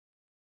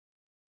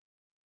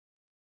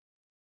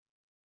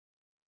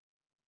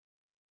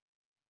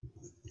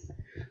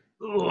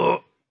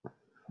Oh,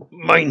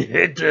 mein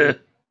head,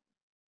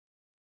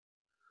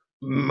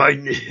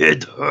 mein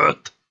head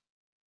hurt.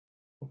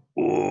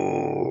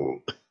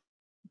 Oh,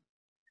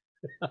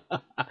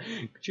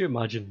 Could you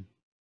imagine?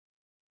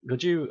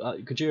 Could you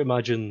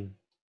imagine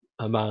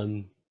a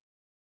man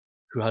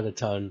who had a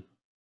tan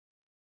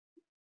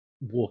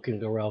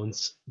walking around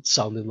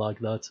sounding like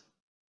that?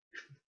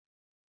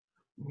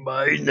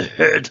 mein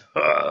head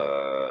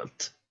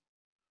hurt.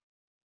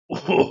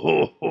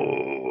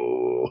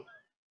 Oh,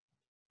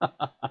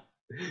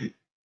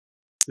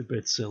 It's a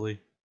bit silly.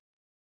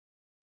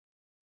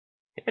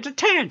 It's a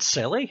tad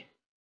silly.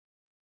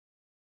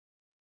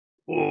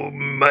 oh,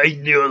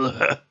 mein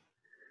Jülle.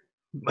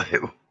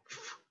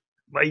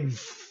 Mein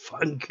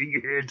funky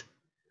head.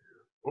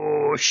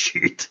 Oh,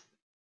 shit.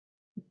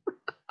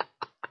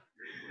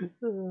 I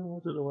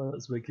don't know why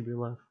that's making me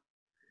laugh.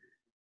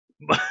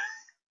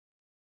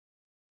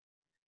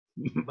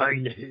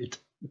 Mein head.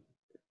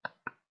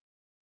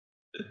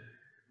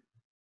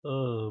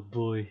 Oh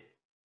boy.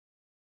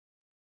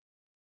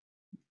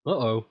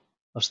 Uh-oh.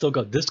 I've still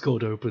got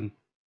Discord open.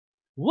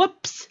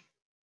 Whoops!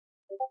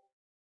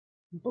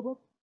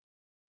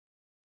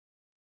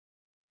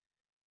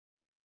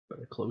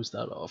 Better close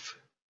that off.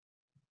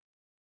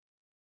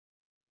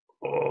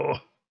 Oh,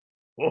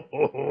 oh,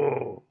 oh,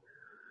 oh.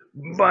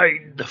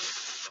 Mein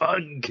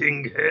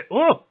funking head.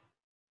 Oh,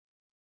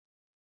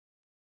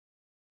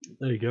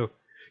 There you go.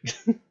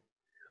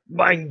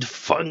 mein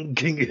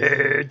funking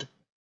head.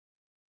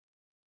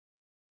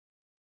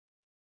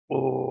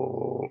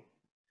 Oh,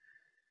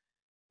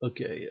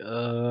 Okay,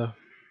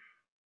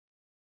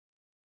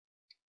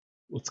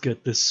 let's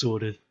get this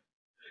sorted.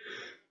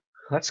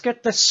 Let's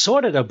get this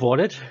sorted about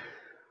it.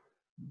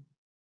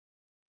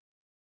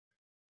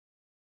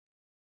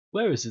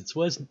 Where is it?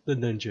 Where's the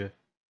ninja?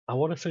 I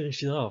want to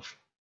finish it off.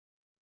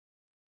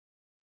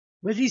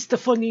 Where is the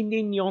funny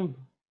minion?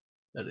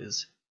 That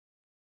is.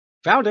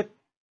 Found it.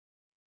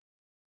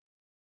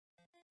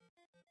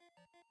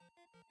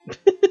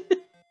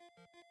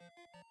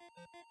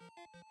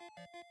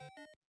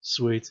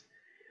 Sweet.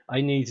 I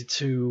need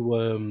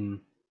to,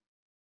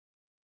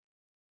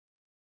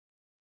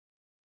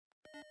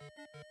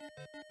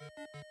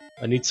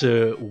 I need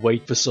to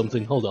wait for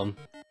something. Hold on.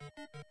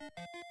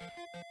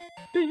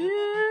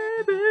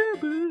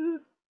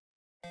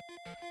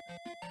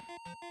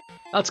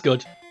 That's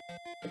good.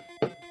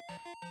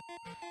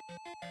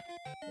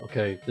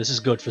 Okay, this is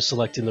good for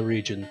selecting the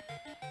region.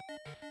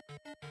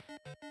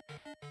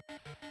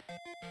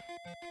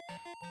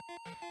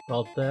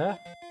 About there.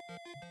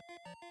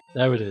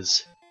 There it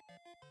is.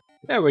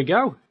 There we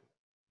go.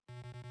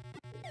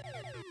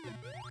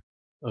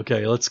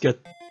 Okay, let's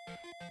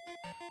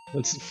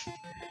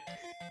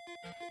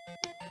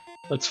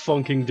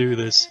funking do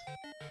this.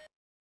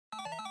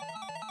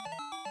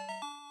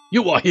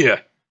 you are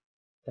here.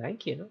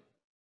 Thank you.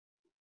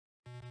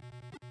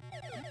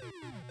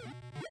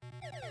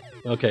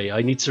 Okay,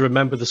 I need to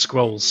remember the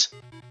scrolls.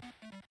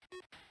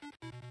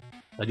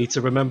 I need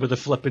to remember the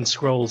flipping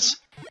scrolls.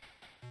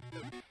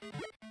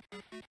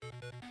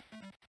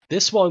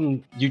 This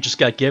one, you just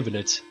get given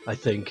it, I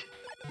think.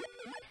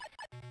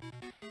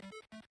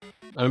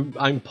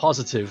 I'm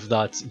positive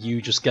that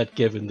you just get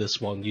given this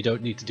one. You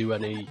don't need to do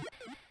any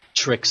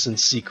tricks and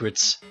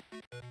secrets.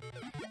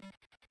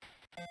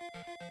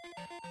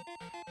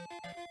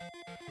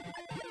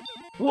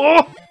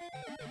 Whoa!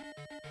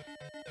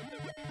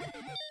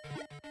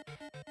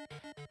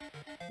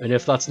 And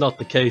if that's not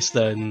the case,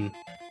 then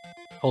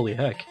holy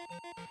heck.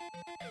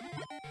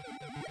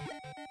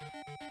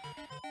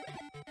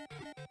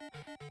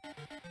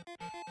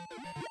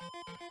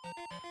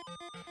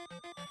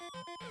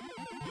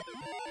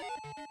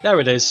 There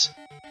it is.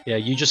 Yeah,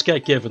 you just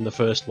get given the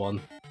first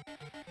one.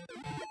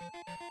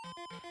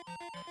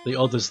 The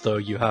others, though,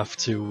 you have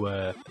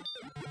to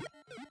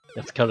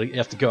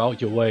go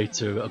out your way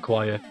to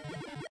acquire.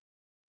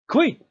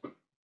 Kui!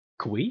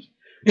 Kui?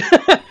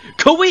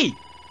 Kui!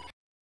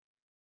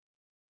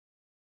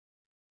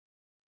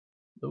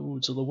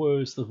 Those are the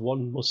words that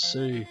one must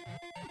say.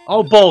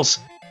 Oh, balls!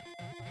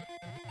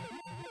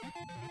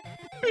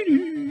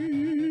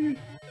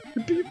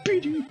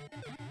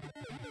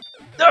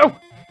 No!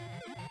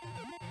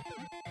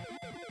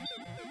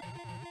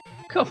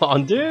 Come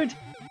on, dude!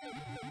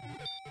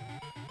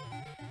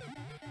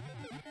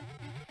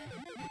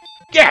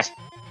 Yes!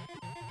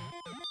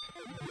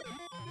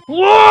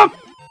 Whoop!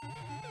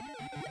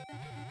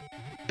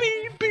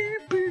 Beep,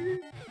 beep,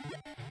 beep.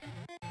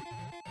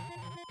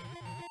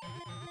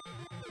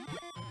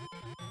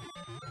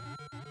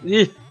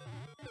 Eh.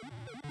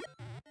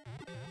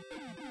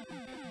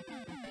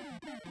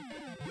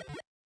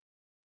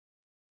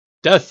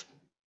 Death!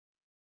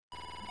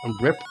 I'm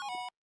rip.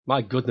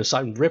 My goodness,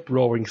 I'm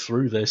rip-roaring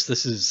through this.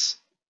 This is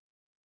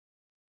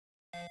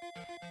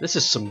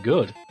some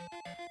good.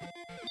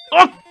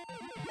 Oh!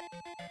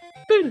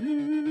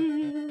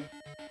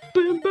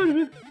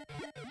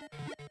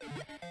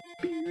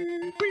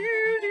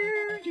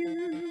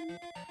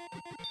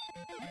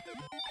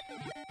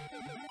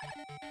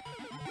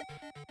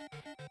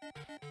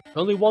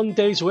 Only 1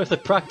 day's worth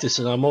of practice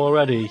and I'm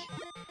already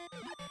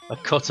a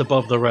cut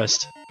above the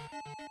rest.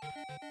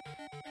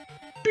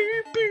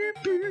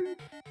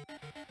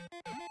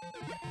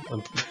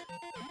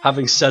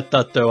 Having said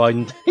that though,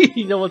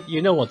 you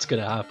know what's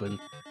gonna happen.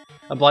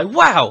 I'm like,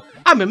 wow,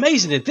 I'm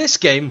amazing at this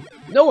game.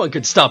 No one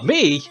can stop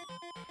me.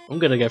 I'm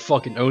gonna get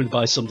fucking owned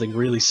by something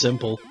really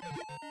simple.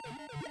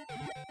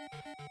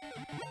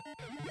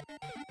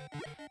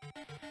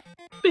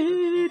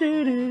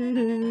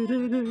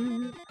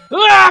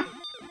 Ah!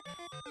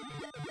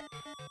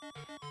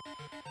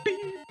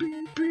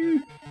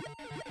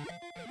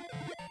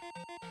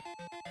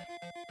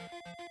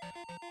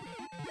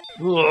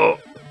 Whoa.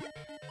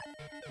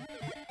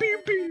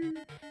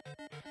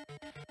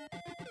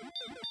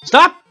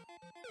 Stop!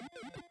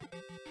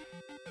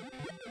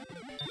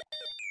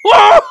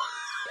 Whoa!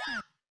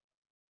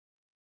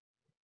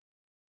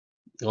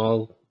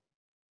 Well,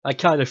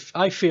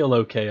 I feel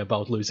okay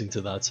about losing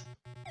to that.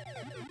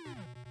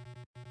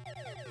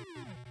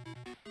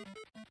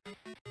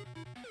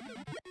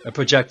 A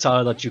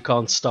projectile that you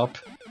can't stop.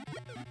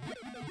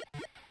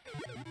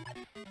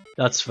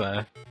 That's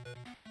fair.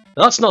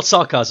 That's not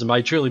sarcasm,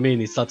 I truly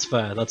mean it, that's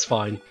fair, that's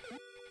fine.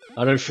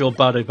 I don't feel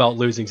bad about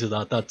losing to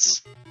that,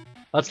 that's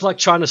like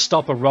trying to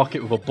stop a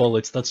rocket with a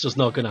bullet, that's just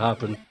not gonna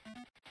happen.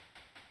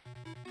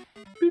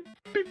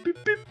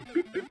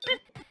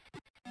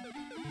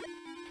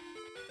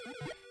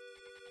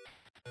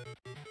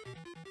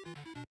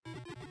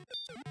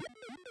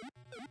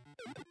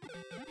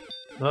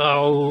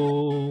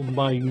 Oh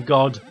my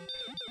god.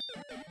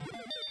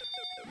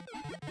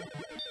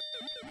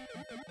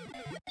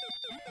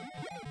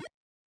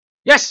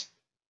 Yes!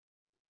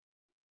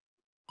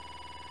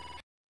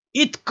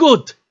 It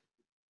good!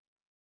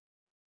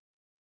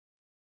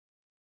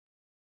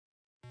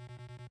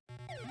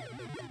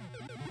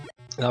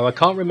 Now I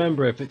can't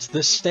remember if it's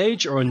this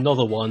stage or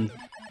another one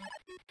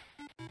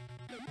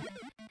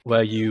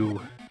where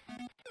you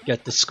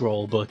get the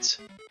scroll, but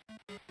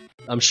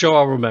I'm sure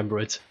I'll remember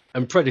it.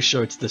 I'm pretty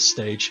sure it's this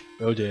stage.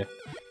 Oh dear.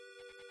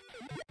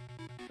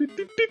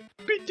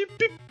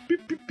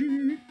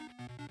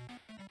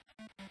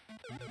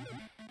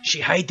 She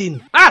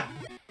hiding! Ah!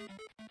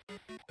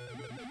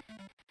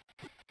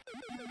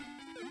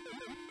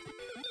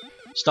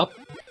 Stop.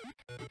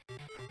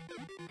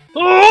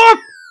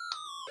 Oh!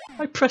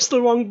 I pressed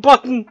the wrong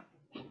button!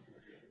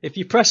 If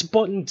you press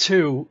button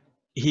 2,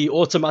 he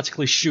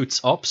automatically shoots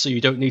up, so you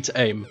don't need to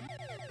aim.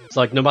 It's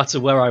like no matter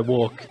where I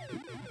walk,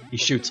 he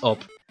shoots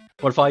up.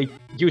 But if I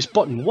use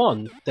button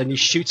 1, then he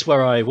shoots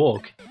where I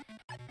walk.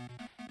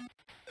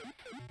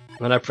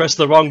 And I pressed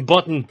the wrong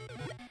button.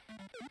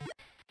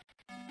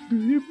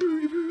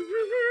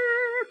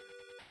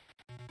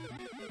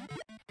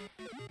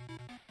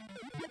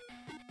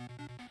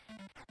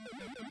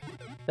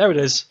 There it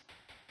is.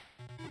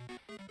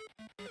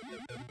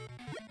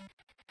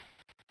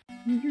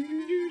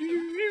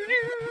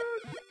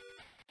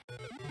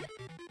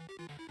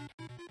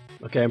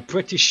 Okay, I'm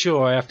pretty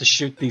sure I have to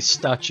shoot these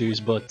statues,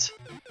 but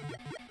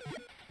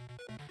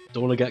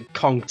don't want to get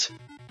conked.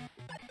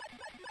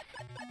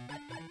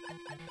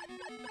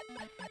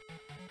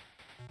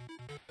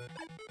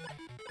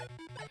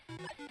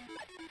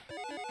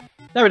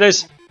 There it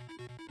is!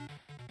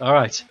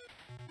 Alright.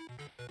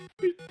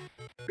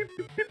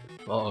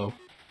 Uh-oh.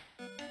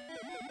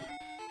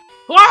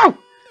 Whoa!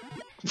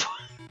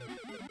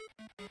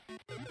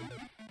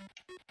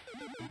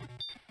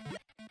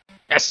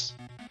 Yes!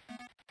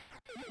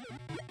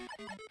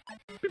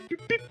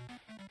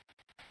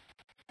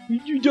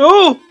 You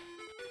do!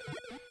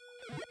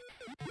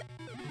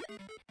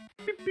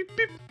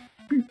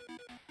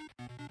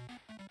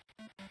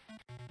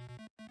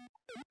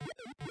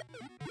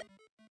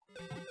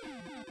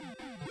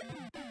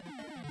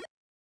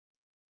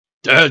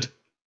 Dead!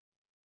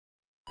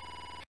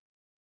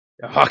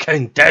 You're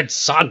fucking dead,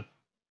 son!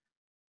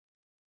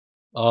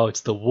 Oh,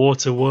 it's the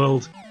water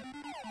world.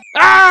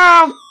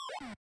 Ah!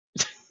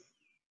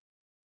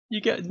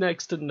 You get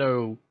next to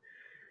no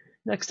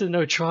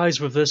tries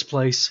with this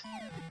place.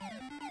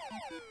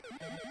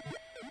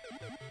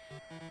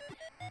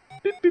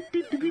 Beep, beep,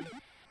 beep, beep, beep.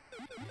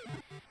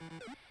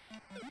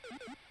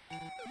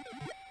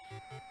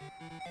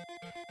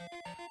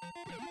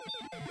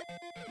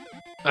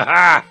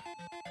 Aha!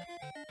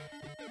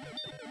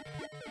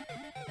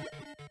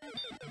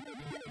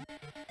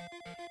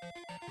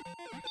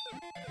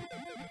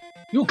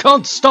 You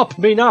can't stop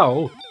me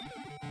now!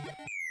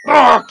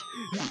 Ah!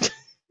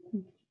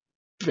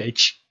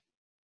 Bitch.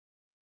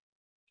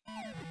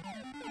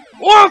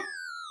 What?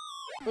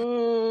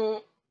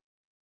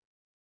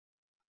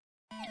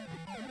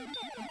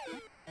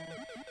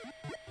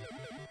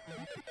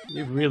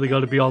 You've really got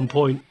to be on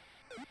point.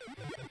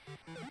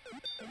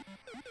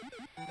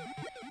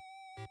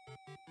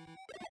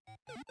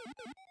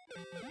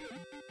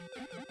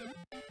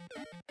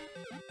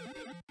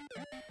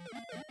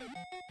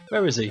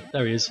 Where is he?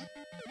 There he is.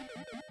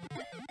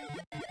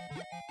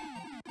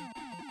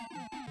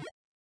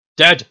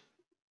 Dead!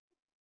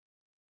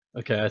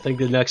 Okay, I think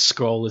the next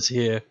scroll is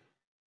here.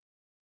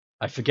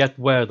 I forget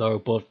where though,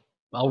 but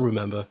I'll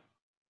remember.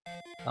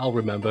 I'll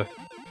remember.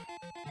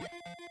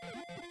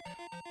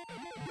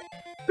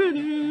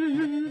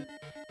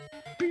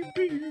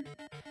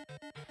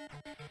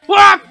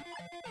 What?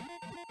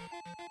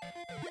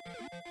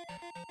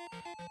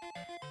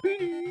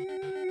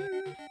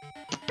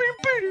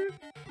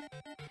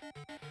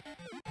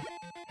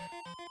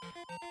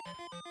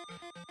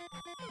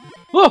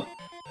 Oh!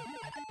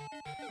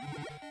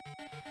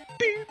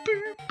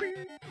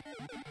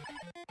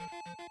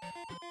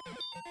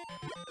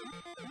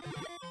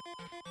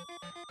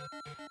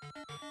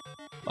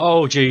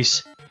 Oh,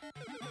 jeez.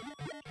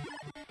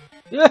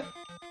 Yeah.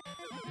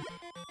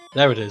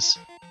 There it is.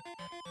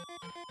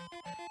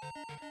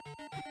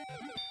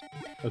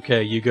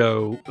 Okay, you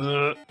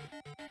go.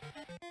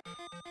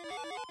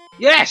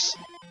 Yes!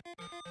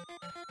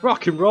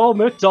 Rock and roll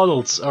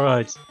McDonald's. All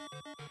right.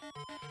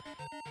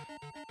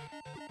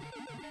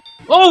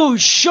 Oh,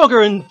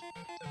 sugar and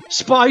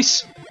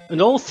spice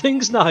and all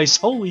things nice.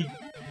 Holy.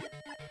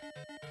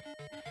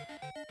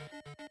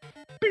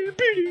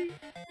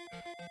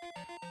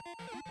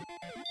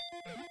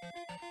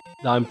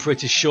 I'm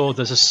pretty sure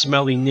there's a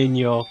smelly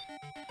Nino.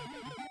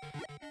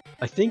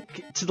 I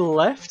think to the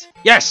left?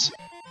 Yes!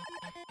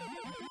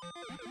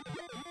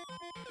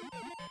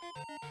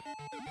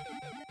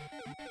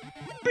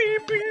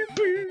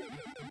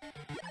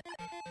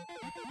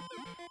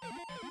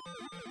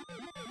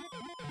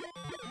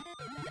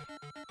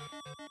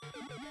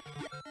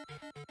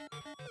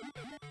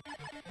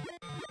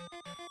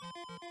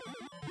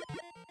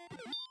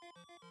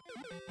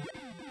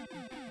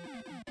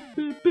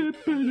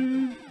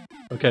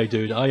 Okay,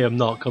 dude, I am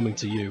not coming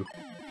to you.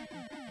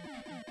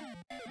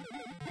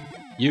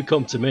 You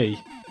come to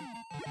me.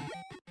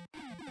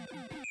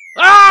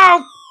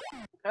 Oh!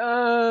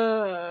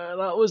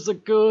 That was the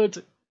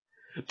good.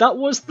 That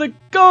was the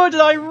good,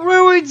 and I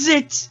ruined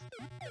it!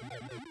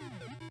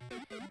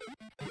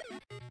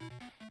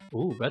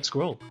 Ooh, red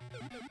scroll.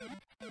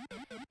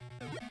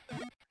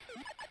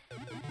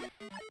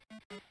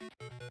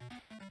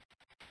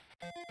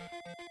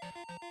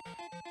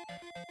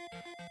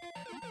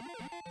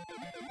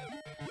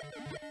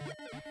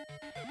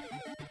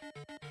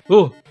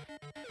 Oh!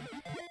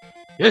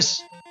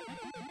 Yes!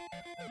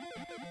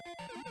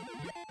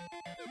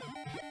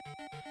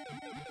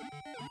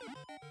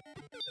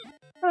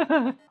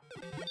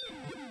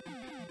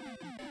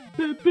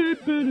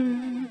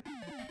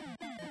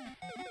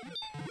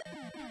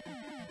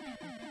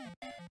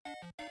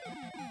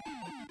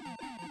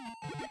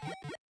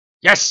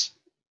 Yes!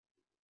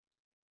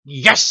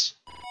 Yes!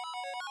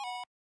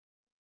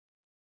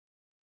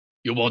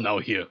 You will now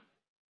hear.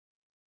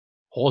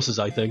 Horses,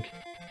 I think.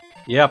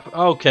 Yep,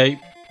 okay.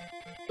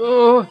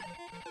 Oh!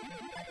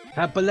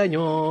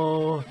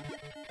 Apaleño!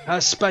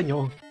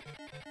 Español!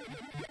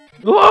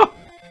 Oh!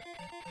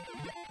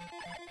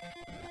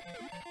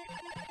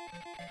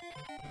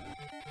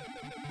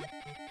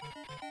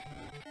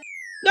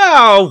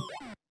 No!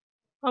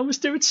 I was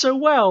doing so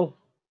well.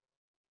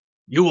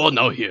 You will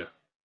now hear.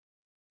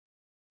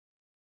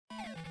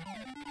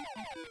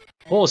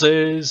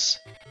 Horses!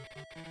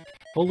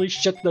 Holy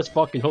shit, that's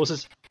fucking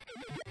horses.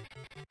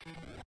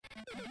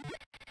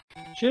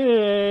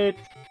 Shit!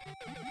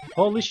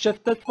 Holy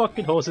shit, that's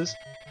fucking horses.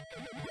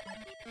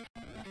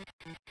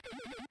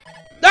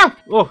 No!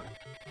 Oh!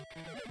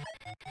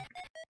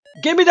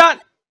 Give me that!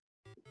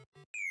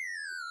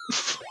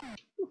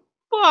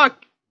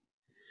 Fuck!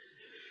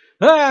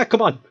 Ah,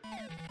 come on!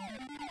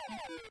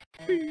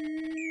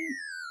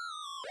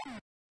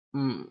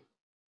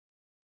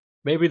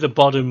 Maybe the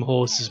bottom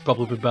horse is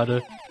probably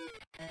better.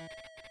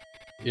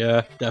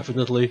 Yeah,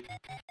 definitely.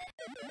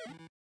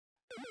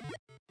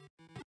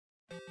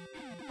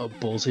 Oh,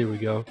 balls, here we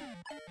go.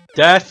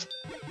 Death!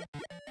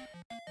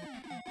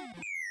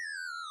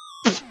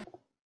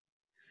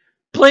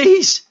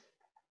 Please!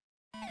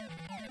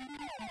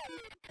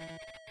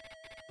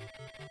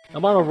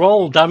 I'm on a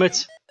roll, damn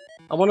it!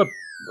 I'm on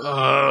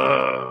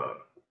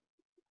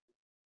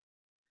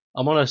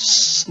a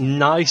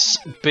nice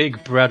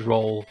big bread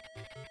roll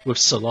with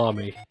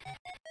salami.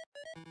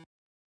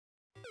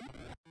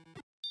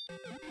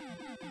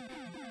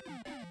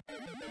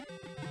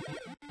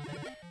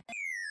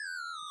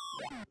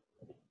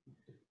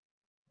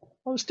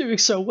 I was doing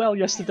so well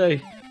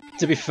yesterday.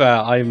 To be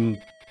fair,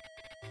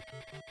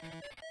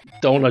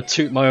 don't want to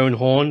toot my own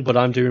horn, but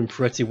I'm doing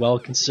pretty well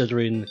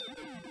considering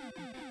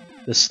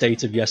the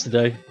state of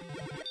yesterday.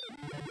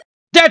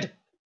 Dead!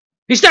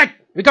 He's dead!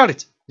 We got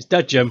it! He's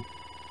dead, Jim.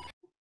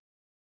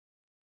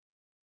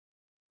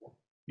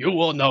 You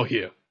will now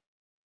hear.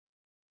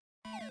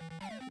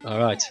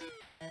 Alright.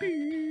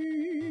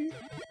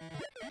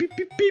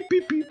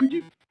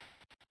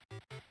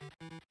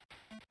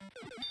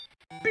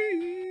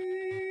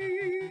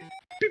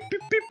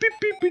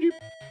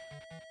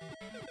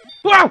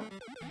 Wow!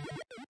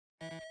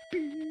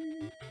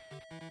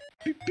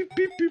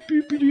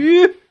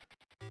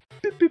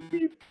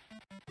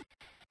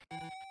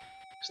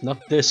 It's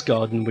not this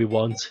garden we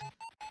want.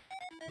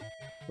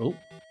 Oh.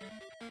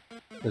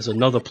 There's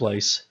another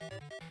place.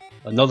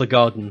 Another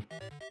garden.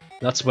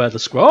 That's where the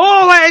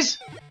scroll is!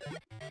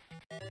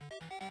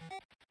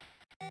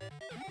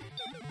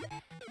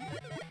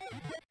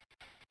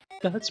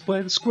 That's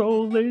where the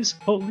scroll is.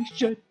 Holy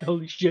shit,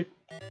 holy shit.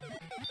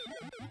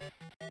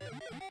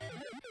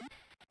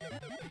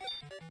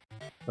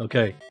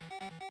 Okay.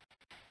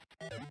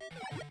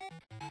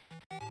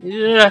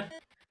 Yeah.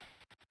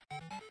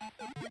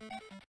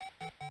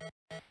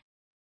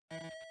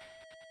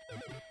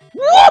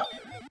 What?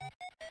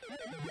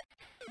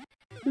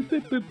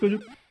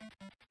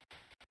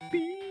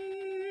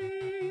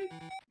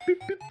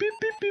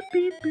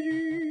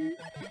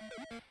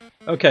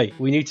 Okay,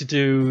 we need to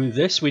do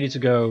this. We need to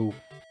go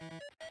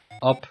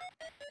up,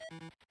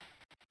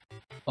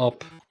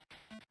 up,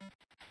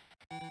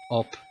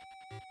 up,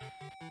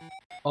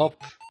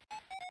 up,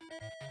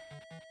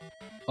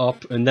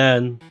 up, and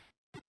then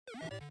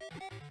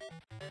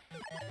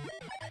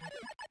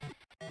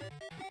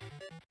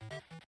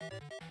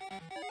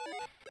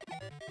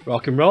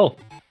rock and roll.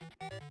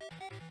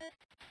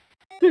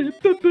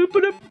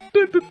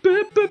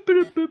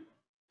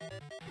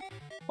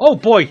 Oh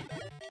boy!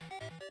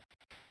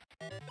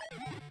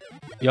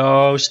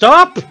 Yo,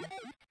 stop!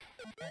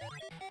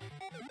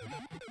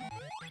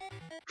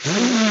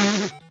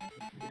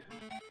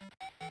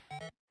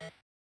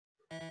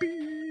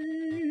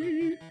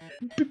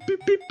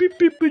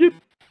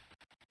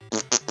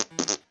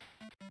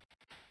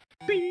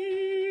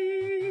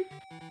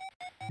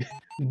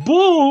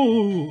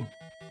 Boo!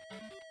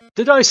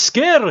 Did I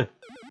scare?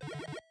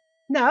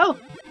 No.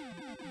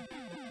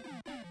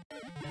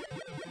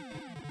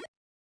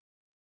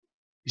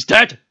 He's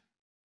dead.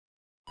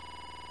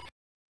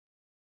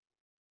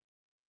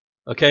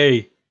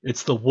 Okay,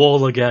 it's the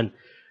wall again.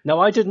 Now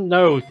I didn't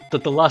know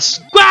that the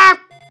last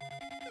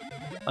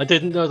I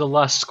didn't know the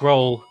last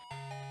scroll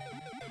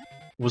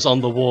was on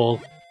the wall.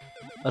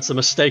 That's a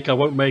mistake I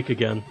won't make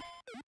again.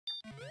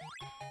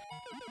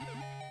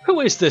 Who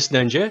is this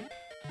ninja?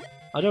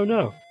 I don't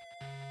know.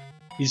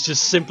 He's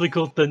just simply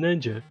called the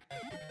ninja.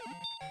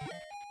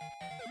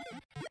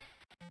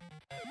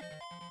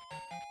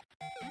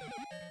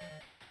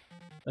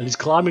 And he's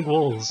climbing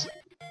walls.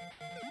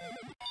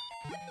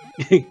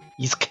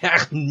 He's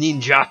cat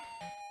ninja.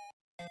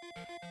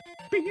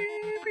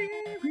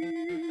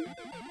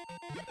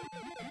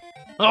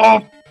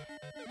 Oh!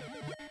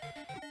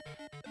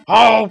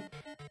 Oh!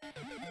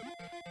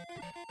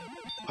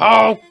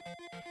 Oh!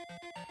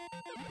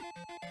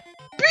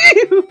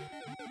 Pew!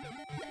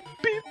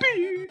 Pew,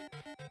 pew.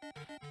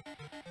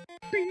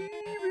 Pew,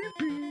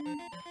 pew.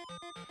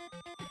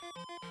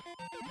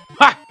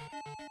 Ha!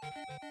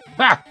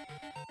 Ha!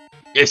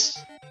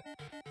 Yes!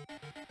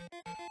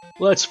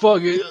 Let's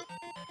fuck it.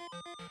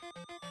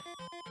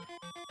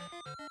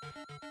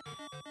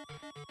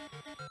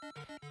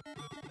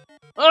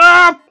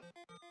 Ah!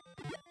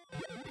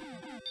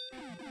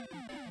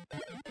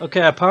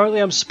 Okay, apparently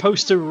I'm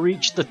supposed to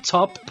reach the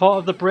top part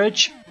of the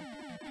bridge.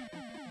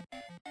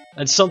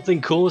 And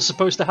something cool is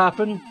supposed to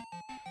happen.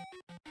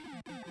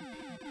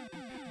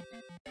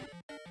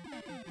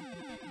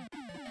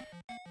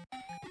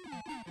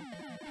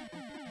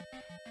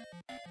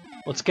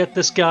 Let's get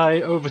this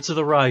guy over to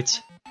the right.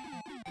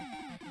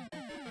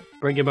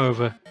 Bring him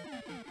over.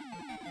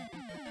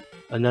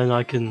 And then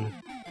I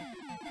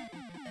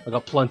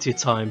got plenty of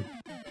time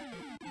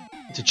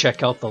to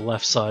check out the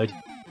left side.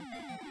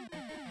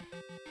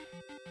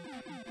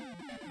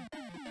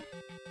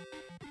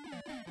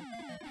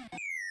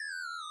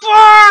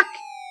 Fuck!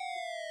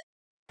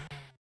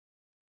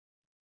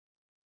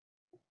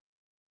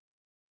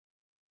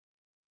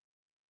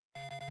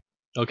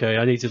 Okay,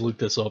 I need to look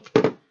this up.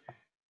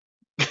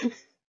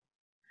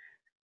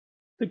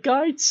 The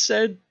guide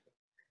said,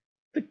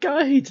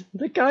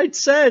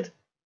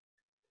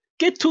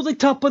 get to the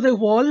top of the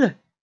wall.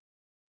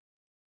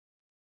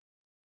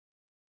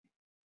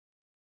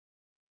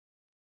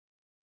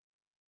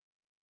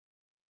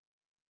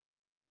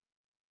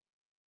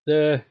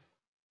 The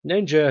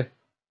Ninja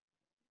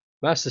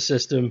Master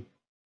System.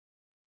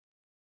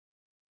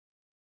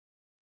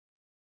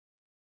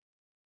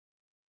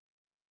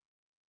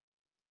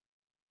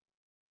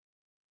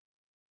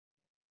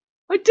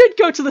 I did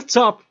go to the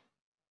top.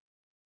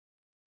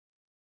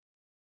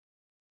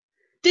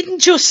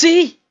 Didn't you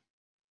see?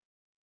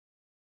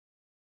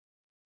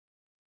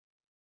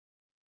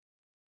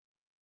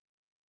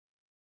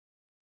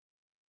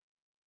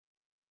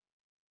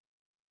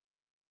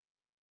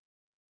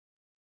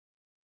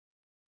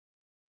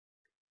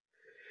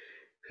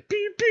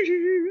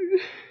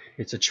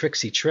 It's a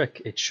tricksy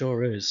trick, it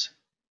sure is.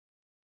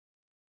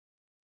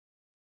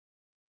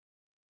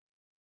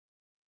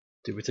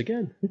 Do it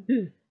again.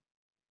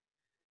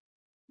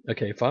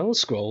 Okay, final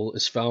scroll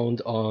is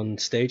found on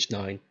stage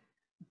 9.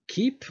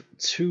 Keep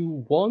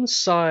to one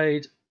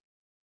side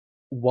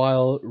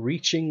while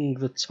reaching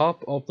the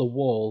top of the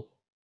wall,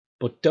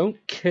 but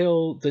don't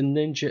kill the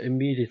ninja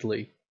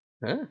immediately.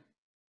 Huh?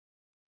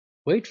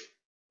 Wait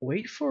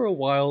for a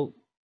while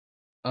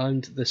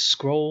and the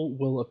scroll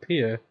will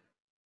appear.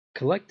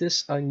 Collect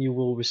this and you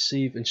will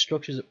receive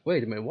instructions.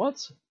 Wait a minute,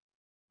 what?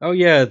 Oh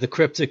yeah, the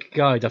cryptic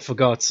guide, I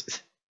forgot.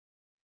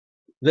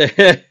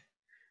 There.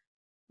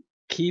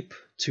 Keep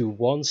to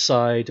one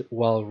side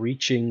while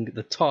reaching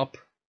the top.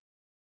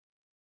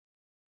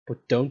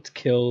 but don't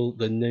kill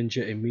the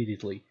ninja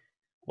immediately.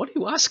 What are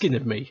you asking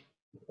of me?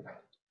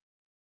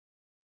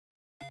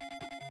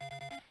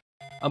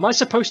 Am I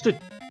supposed to...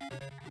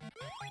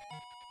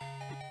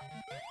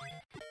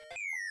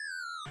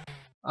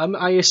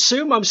 I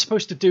assume I'm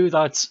supposed to do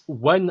that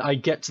when I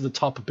get to the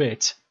top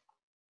bit,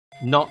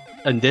 not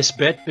in this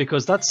bit,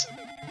 because that's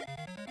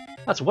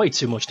way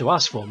too much to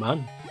ask for,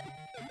 man.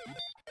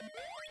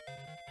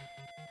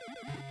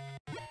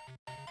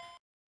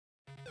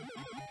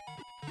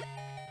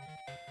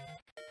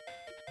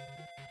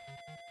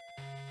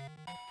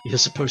 You're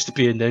supposed to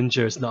be a ninja,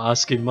 it's not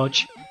asking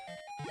much.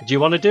 Do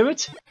you want to do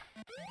it?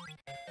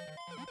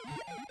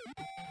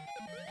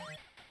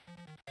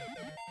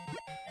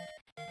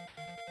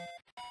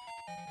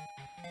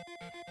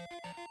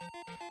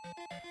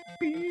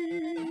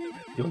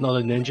 You're not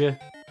a ninja?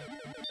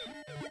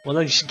 Well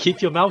then you should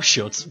keep your mouth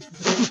shut.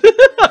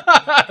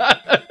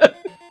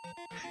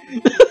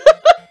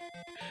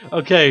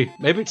 Okay,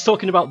 maybe it's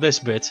talking about this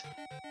bit.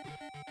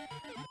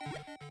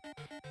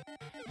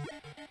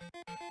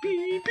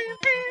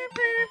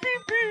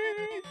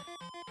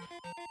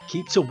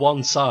 Keep to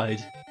one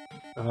side.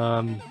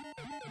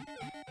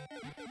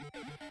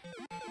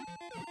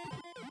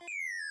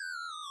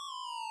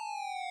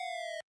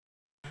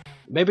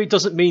 Maybe it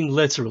doesn't mean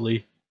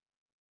literally.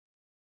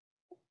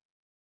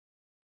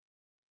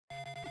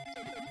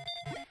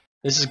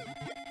 This is...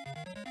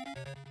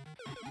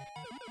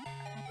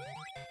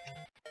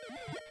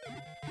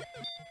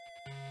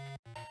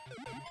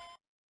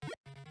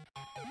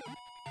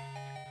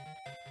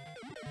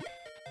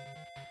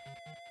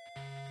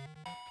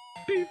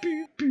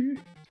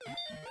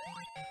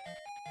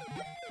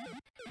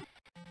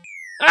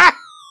 Ah!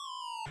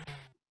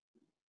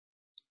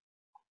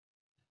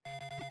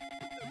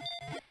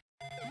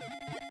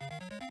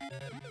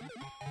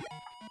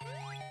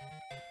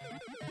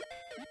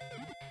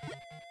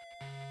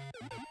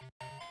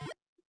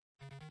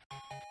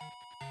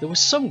 There was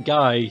some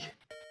guy...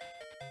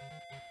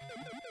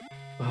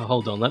 Oh,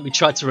 hold on, let me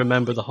try to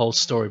remember the whole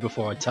story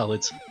before I tell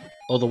it.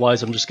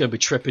 Otherwise I'm just going to be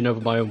tripping over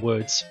my own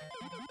words.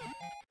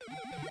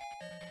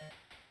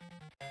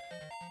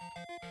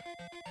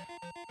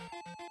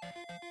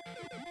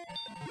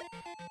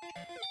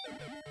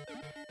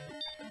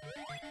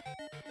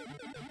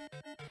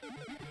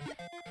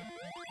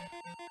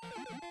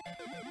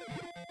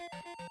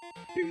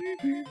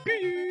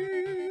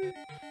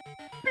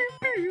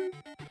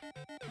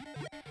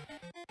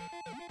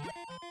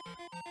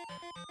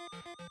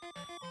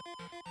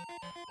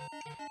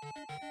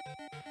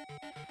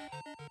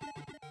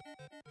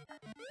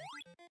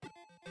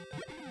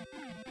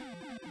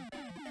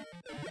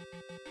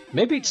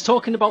 Maybe it's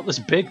talking about this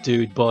big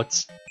dude,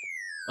 but...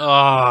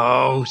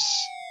 Oh,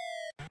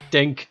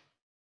 stink.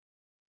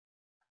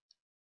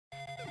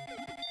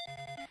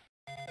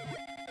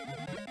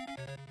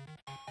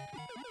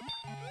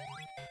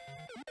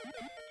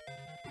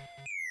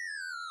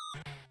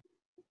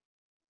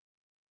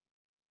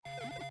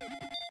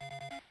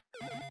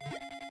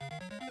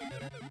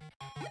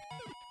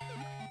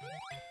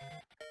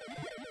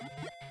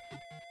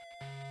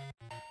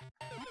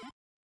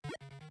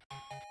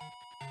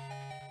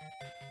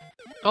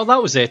 Oh,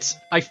 that was it.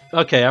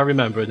 Okay, I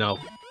remember now.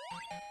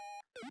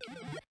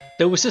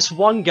 There was this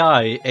one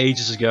guy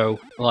ages ago,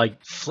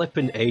 like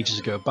flipping ages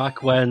ago,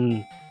 back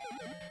when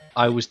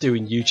I was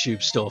doing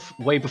YouTube stuff,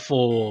 way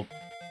before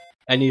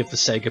any of the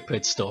Sega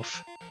Pit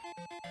stuff.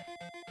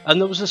 And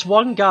there was this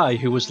one guy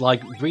who was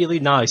like really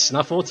nice, and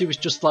I thought he was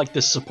just like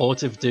this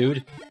supportive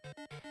dude.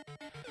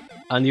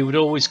 And he would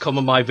always come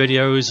on my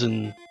videos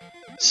and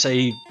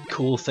say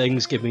cool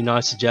things, give me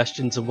nice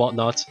suggestions and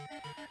whatnot.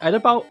 And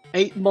about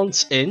 8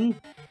 months in,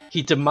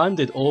 he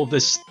demanded all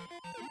this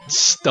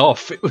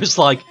stuff. It was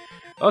like,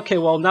 okay,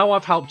 well now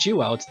I've helped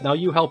you out, now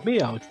you help me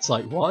out. It's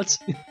like, what?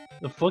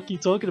 The fuck are you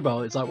talking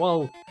about? It's like,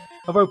 well,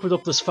 I've opened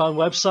up this fan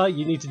website,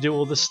 you need to do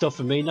all this stuff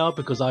for me now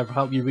because I've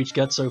helped you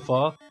get so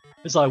far.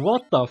 It's like,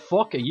 what the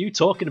fuck are you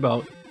talking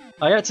about?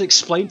 I had to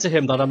explain to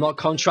him that I'm not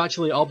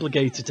contractually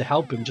obligated to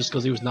help him just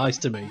because he was nice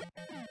to me.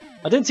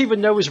 I didn't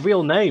even know his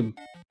real name.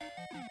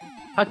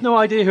 I had no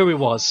idea who he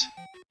was.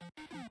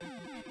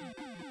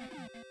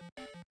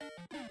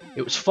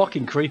 It was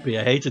fucking creepy,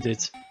 I hated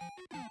it.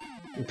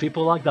 And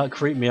people like that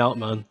creep me out,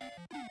 man.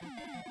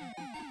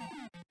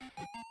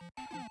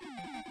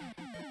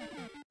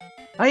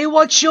 I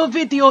watch your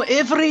video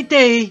every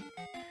day.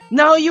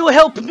 Now you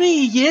help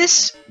me,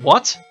 yes?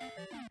 What?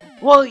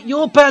 Well,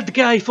 you're a bad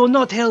guy for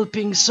not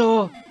helping,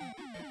 so...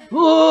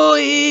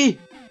 Oi!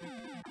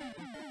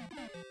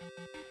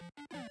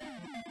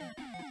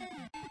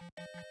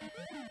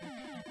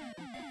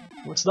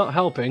 What's not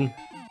helping?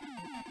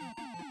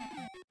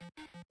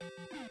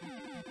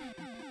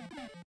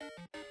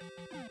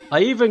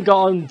 I even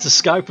got on to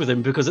Skype with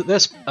him because at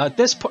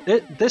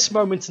this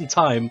moment in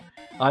time,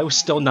 I was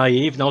still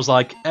naive and I was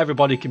like,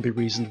 everybody can be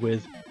reasoned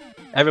with,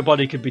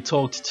 everybody can be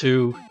talked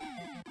to,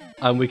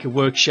 and we can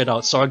work shit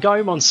out. So I got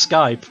him on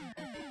Skype,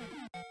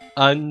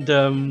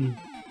 and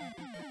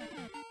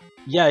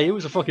yeah, he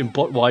was a fucking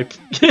butt wipe.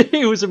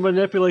 He was a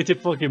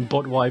manipulated fucking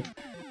butt wipe.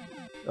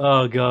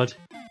 Oh god.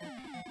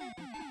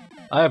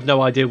 I have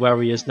no idea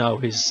where he is now.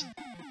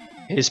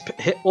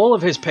 All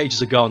of his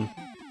pages are gone.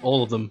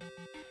 All of them.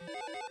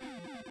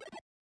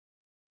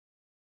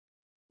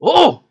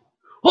 Oh!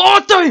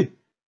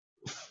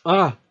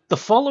 Oh, the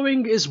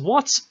following is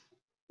what?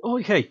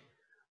 Okay.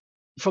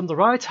 From the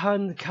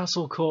right-hand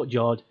castle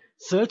courtyard,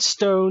 third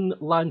stone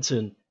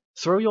lantern.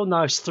 Throw your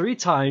knives 3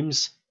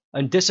 times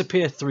and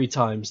disappear 3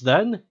 times.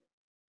 Then,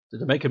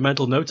 did I make a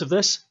mental note of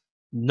this?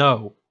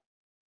 No.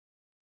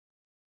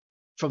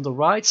 From the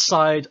right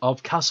side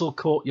of castle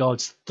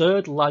courtyard's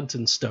third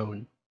lantern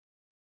stone.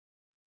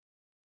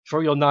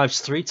 Throw your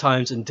knives 3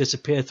 times and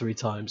disappear 3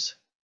 times.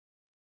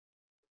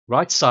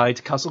 Right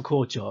side, castle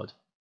courtyard.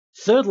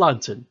 Third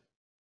lantern.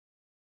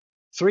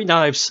 3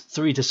 knives,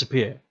 3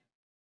 disappear.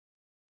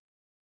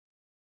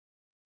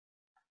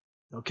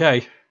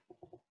 Okay.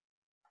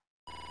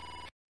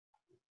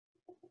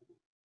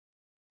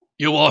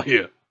 You are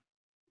here.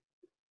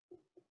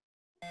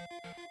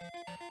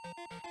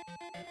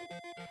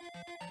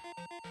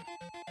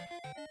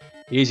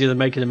 Easier than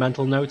making a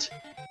mental note.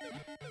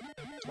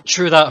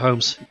 True that,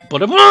 Holmes. But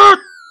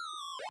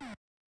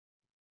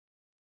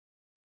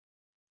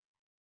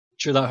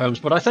True that, Holmes,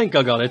 but I think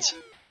I got it.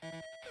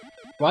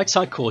 Right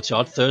side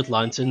courtyard, third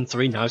lantern,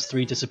 3 knives,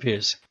 3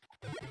 disappears.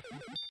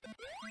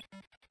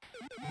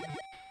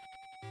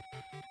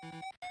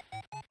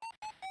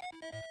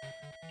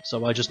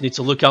 So I just need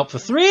to look out for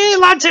 3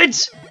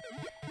 lanterns!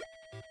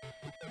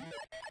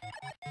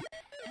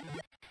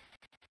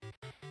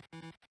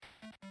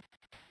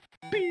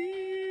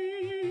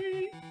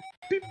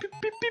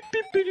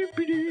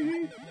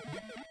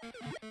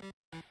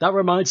 That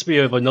reminds me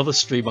of another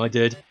stream I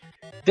did.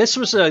 This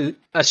was a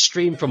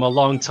stream from a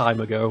long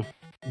time ago,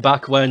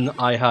 back when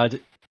I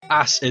had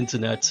ass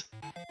internet.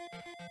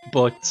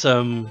 But,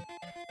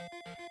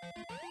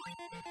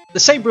 the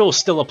same rules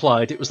still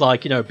applied. It was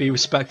like, you know, be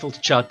respectful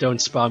to chat, don't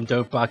spam,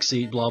 don't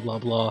backseat, blah blah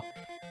blah.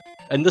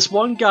 And this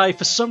one guy,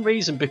 for some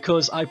reason,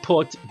 because I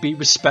put be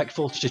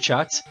respectful to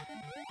chat,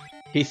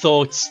 he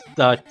thought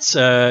that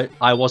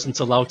I wasn't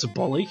allowed to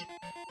bully.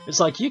 It's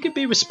like, you can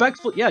be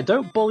respectful, yeah,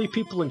 don't bully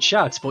people in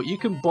chat, but you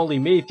can bully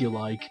me if you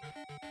like.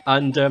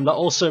 And that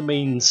also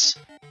means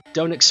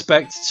don't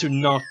expect to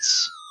not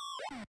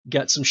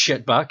get some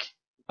shit back.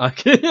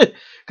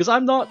 Because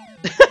I'm not...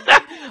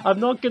 I'm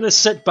not gonna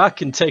sit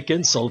back and take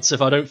insults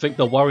if I don't think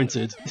they're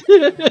warranted.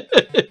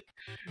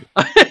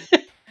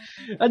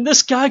 And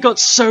this guy got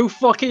so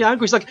fucking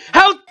angry. He's like,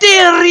 how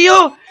dare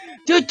you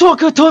talk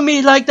to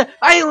me like that?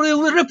 I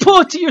will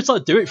report you. It's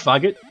like, do it,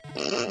 faggot.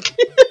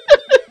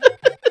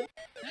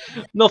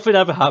 Nothing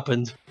ever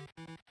happened.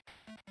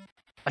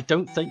 I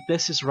don't think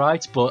this is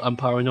right, but I'm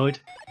paranoid.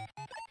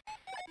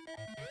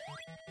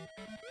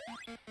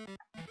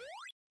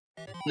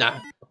 Nah.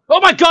 Oh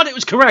my god, it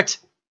was correct!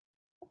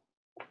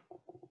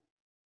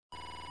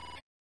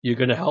 You're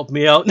gonna help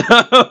me out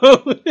now?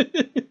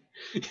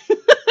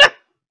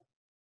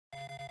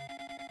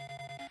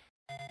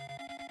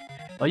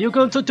 Are you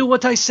going to do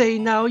what I say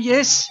now,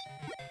 yes?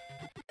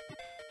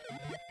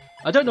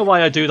 I don't know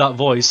why I do that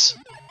voice.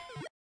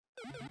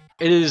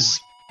 It is...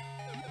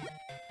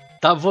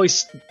 That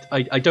voice...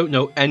 I don't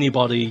know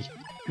anybody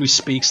who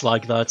speaks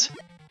like that.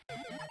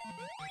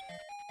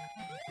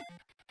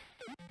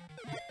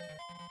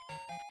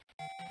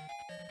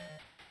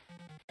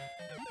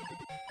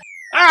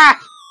 Ah!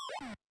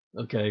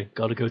 Okay,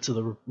 gotta go to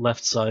the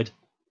left side.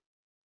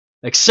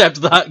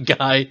 Except that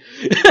guy.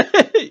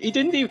 He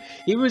didn't even...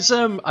 He was,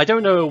 I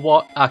don't know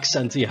what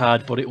accent he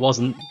had, but it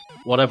wasn't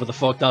whatever the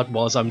fuck that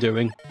was I'm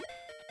doing.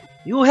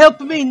 You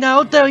help me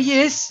now, though,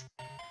 yes?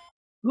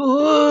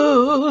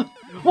 Ooh.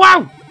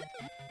 Wow!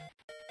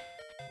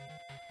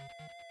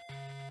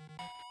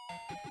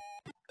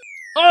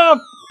 Oh!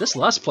 This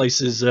last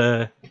place is,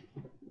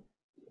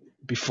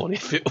 be funny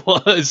if it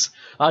was.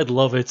 I'd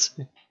love it.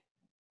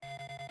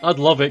 I'd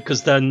love it,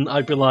 because then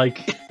I'd be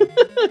like,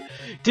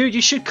 dude,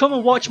 you should come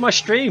and watch my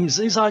streams.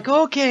 He's like,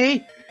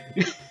 okay.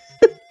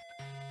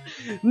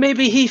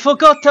 Maybe he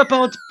forgot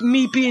about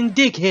me being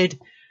dickhead.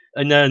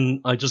 And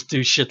then I just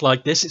do shit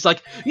like this. It's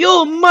like, you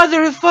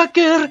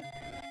motherfucker!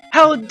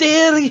 How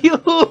dare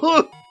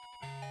you!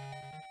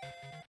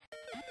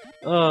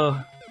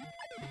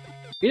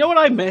 You know what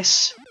I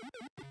miss?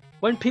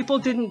 When people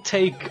didn't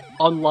take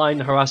online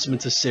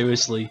harassment as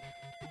seriously.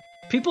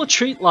 People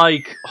treat,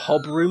 like,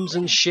 hub rooms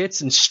and shit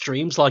and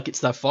streams like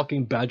it's their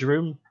fucking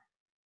bedroom.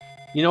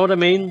 You know what I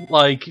mean?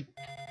 Like,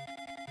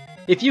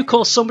 if you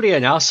call somebody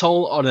an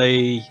asshole on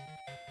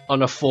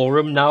a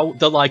forum now,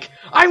 they're like,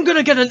 I'm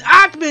gonna get an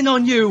admin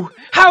on you!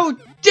 How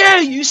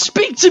dare you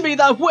speak to me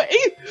that way!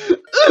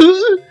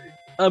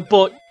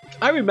 But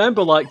I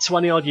remember, like,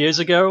 20 odd years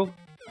ago,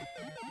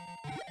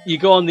 you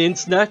go on the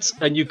internet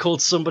and you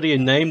called somebody a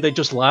name, they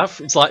just laugh.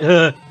 It's like,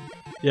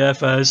 yeah,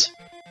 fairs.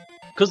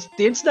 Because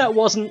the internet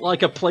wasn't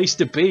like a place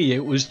to be,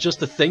 it was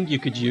just a thing you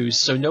could use,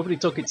 so nobody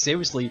took it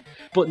seriously.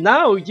 But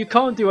now, you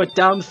can't do a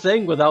damn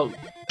thing without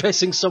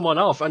pissing someone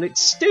off, and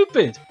it's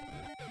stupid!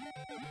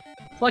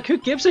 Like, who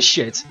gives a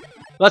shit?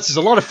 That's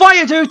a lot of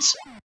fire, dudes!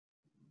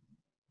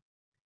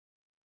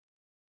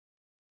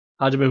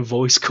 Had him in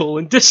voice call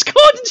in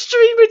Discord and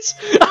stream it!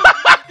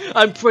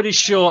 I'm pretty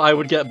sure I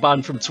would get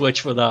banned from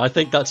Twitch for that. I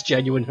think that's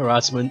genuine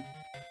harassment.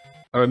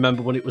 I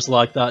remember when it was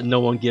like that,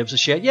 no one gives a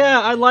shit. Yeah,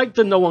 I liked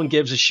the no one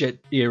gives a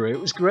shit era, it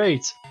was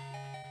great.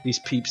 These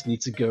peeps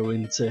need to go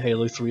into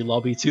Halo 3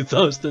 lobby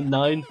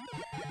 2009.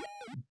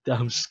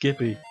 Damn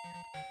Skippy.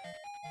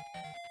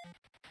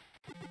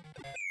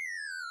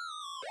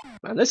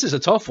 Man, this is a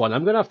tough one.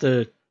 I'm gonna have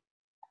to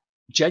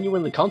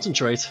genuinely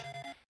concentrate.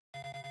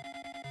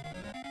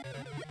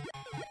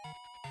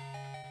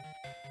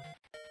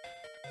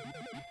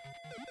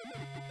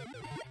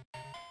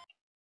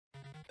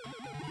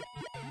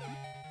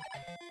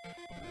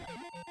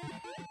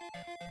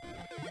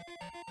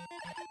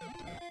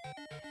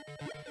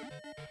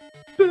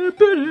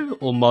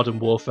 Or Modern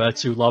Warfare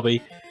 2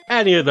 lobby.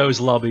 Any of those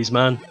lobbies,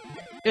 man.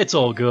 It's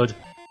all good.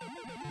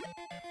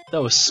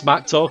 There was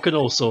smack talk and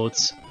all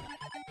sorts.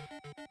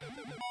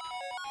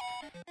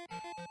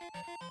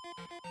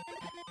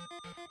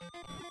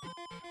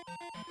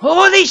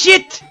 Holy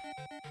shit!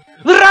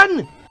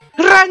 Run!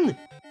 Run!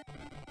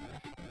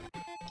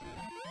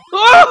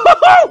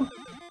 Oh!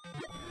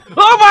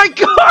 Oh my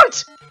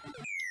god!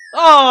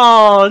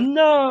 Oh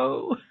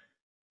no!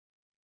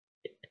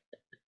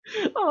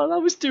 Oh, that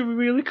was doing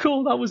really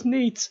cool. That was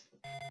neat.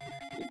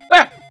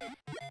 Ah!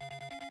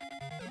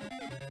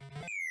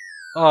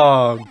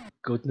 Oh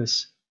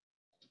goodness.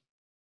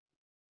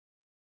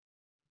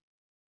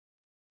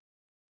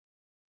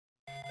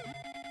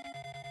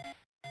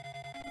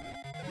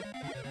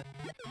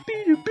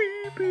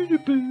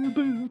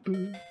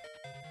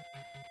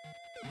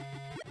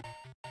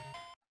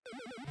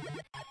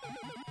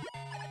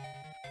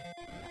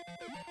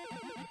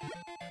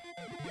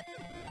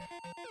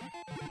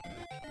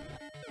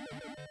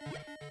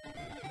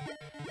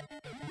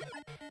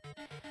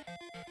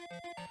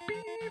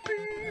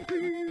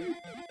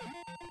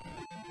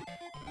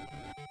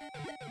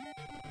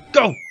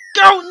 Go!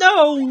 Go!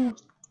 No!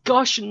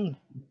 Gosh and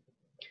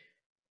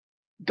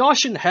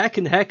heck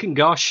and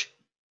gosh.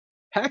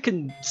 Heck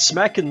and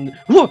smack and...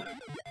 Whoa!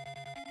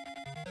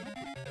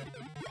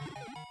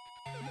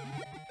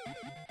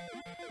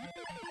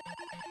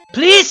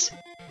 Please!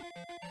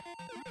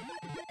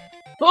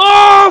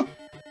 Oh!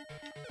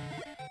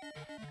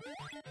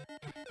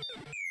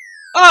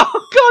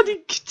 Oh god!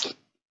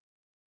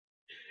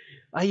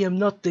 I am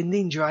not the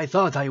ninja I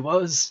thought I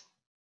was.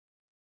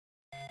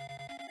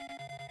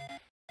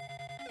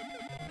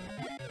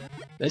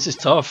 This is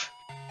tough.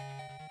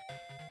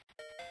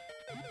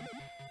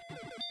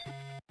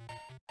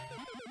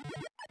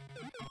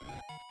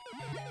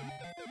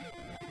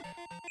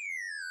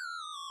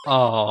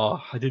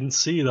 Oh, I didn't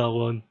see that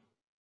one.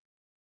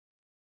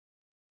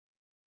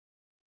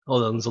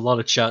 Hold on, there's a lot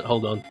of chat,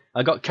 hold on.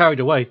 I got carried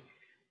away.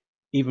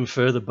 Even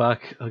further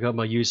back, I got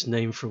my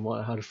username from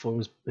what I had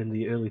forums in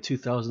the early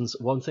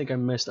 2000s. One thing I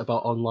missed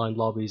about online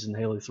lobbies in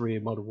Halo 3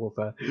 and Modern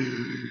Warfare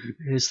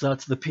is that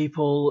the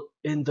people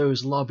in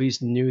those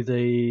lobbies knew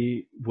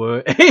they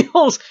were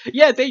a-holes.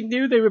 Yeah, they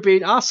knew they were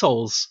being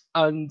assholes,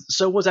 and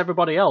so was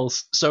everybody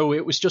else. So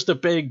it was just a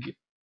big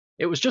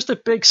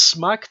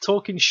smack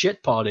talking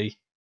shit party,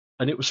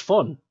 and it was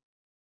fun.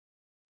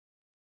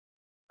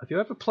 Have you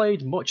ever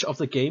played much of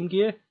the Game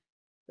Gear?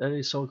 That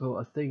is so cool.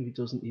 I think it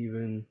doesn't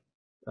even.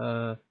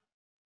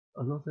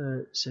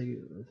 Another say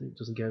I think it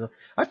doesn't get enough.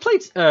 I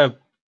played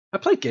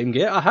Game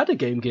Gear. I had a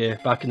Game Gear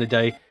back in the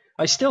day.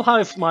 I still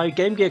have my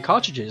Game Gear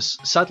cartridges.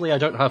 Sadly, I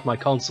don't have my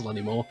console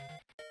anymore.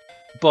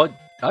 But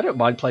I don't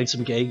mind playing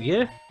some Game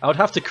Gear. I would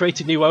have to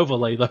create a new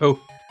overlay though,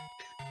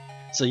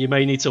 so you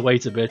may need to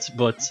wait a bit.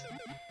 But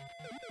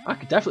I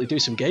could definitely do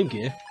some Game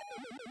Gear.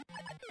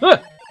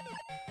 Ah!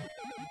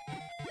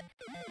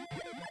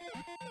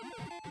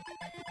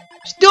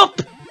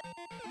 Stop!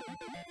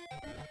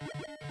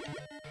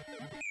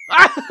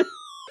 Ah!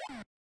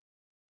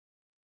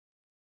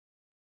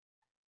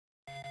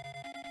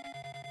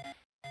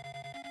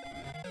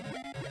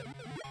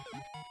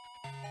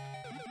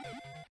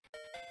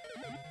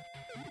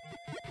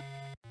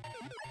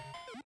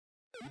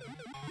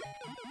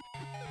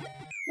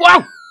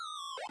 Wow!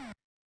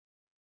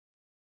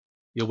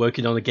 You're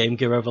working on a Game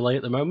Gear overlay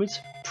at the moment?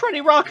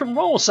 Pretty rock and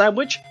roll,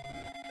 Sandwich!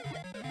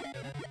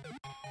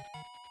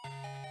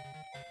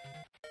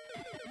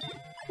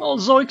 Oh,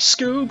 Zoink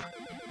Scoob!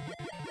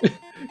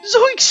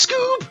 Zoink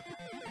Scoob!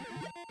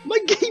 My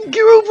Game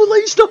Gear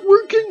overlay's not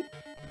working!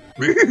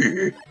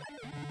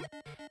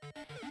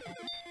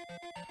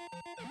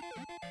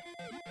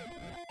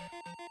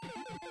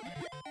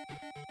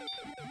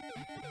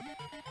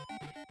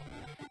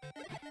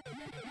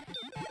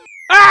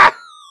 Ah!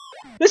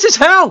 This is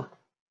hell!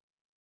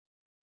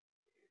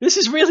 This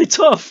is really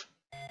tough!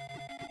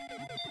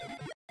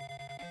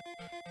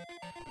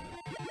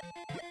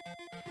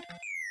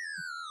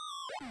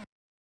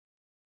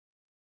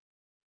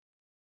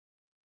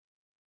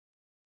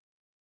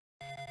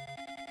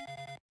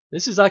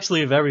 This is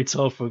actually very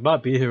tough. We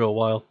might be here a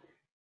while.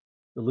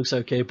 It looks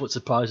okay, but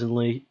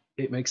surprisingly,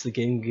 it makes the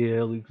Game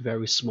Gear look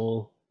very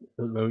small at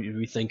the moment you're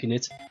rethinking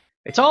it.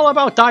 It's all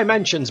about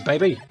dimensions,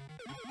 baby!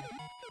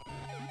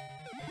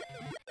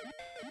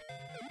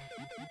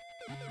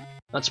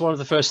 That's one of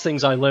the first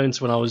things I learned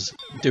when I was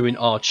doing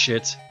art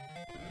shit.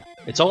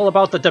 It's all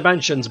about the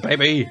dimensions,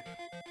 baby!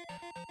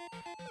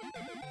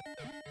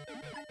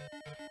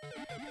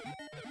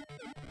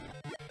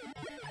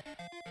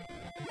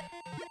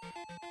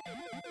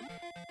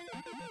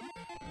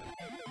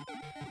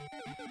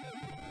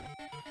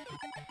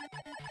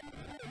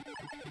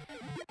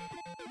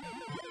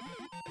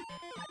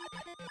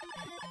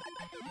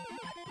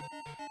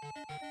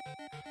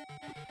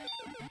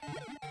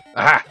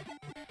 Aha!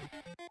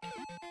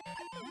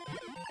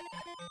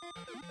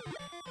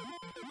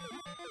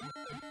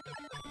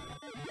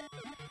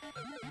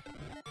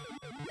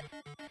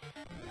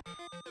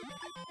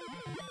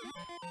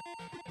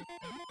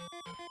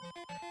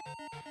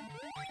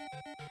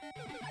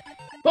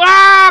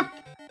 Ah!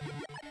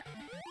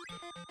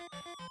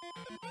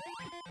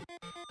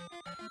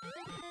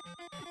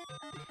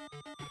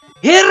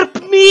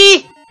 Help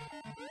me!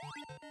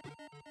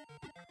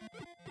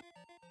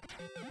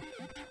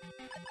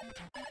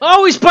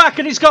 Oh, he's back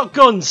and he's got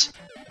guns!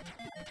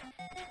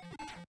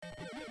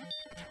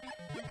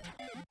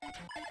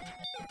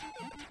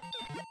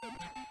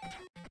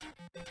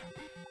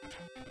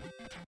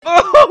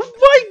 Oh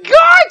my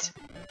god!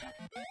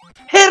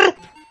 Her!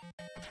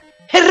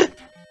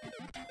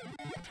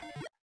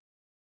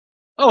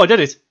 Oh, I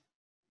did it.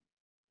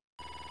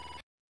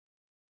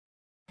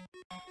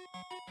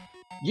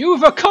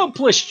 You've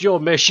accomplished your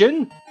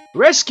mission,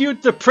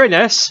 rescued the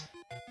princess,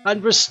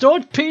 and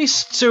restored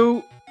peace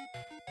to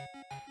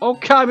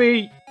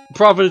Okami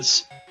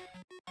province.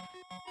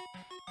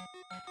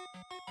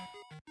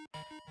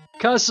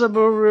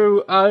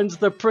 Kazamuru and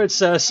the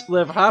princess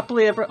live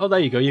happily ever. Oh, there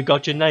you go. You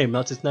got your name.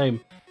 That's his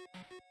name.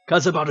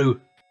 Kazamaru.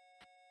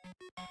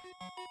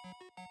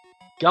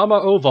 Gamma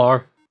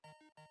Ovar.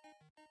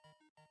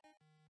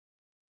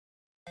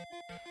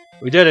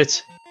 We did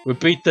it. We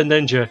beat the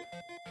ninja.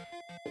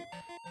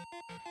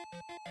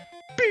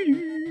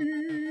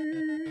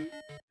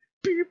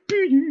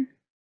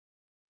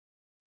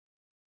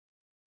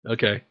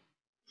 Okay.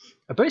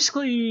 I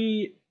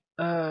basically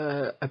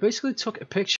took a picture